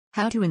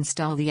How to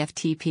install the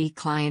FTP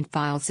client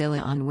Filezilla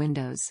on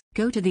Windows.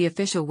 Go to the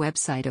official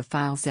website of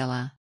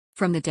Filezilla.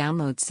 From the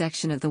download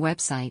section of the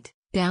website,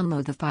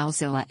 download the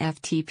Filezilla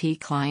FTP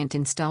client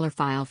installer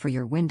file for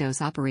your Windows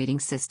operating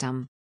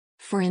system.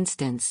 For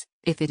instance,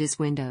 if it is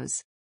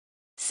Windows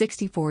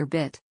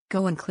 64-bit,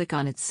 go and click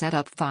on its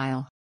setup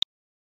file.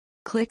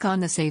 Click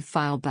on the Save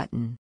File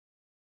button.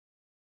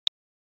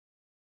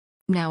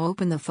 Now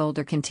open the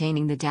folder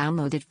containing the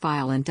downloaded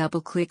file and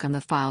double-click on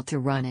the file to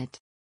run it.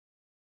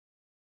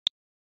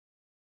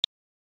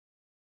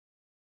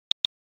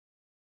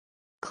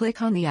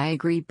 Click on the I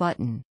agree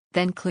button,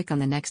 then click on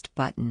the Next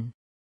button.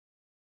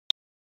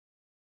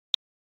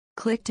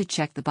 Click to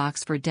check the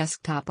box for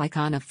desktop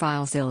icon of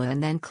Filezilla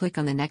and then click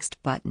on the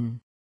Next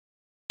button.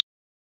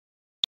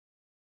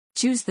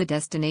 Choose the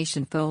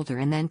destination folder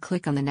and then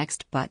click on the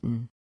Next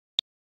button.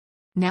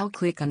 Now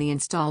click on the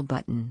Install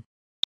button.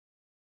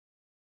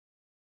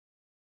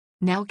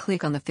 Now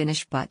click on the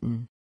Finish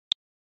button.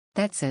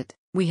 That's it,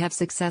 we have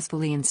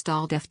successfully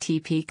installed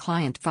FTP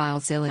client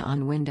Filezilla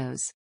on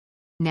Windows.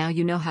 Now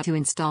you know how to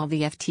install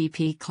the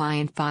FTP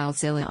client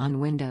Filezilla on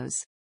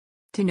Windows.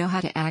 To know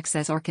how to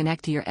access or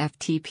connect to your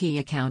FTP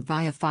account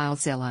via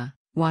Filezilla,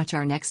 watch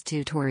our next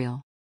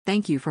tutorial.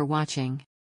 Thank you for watching.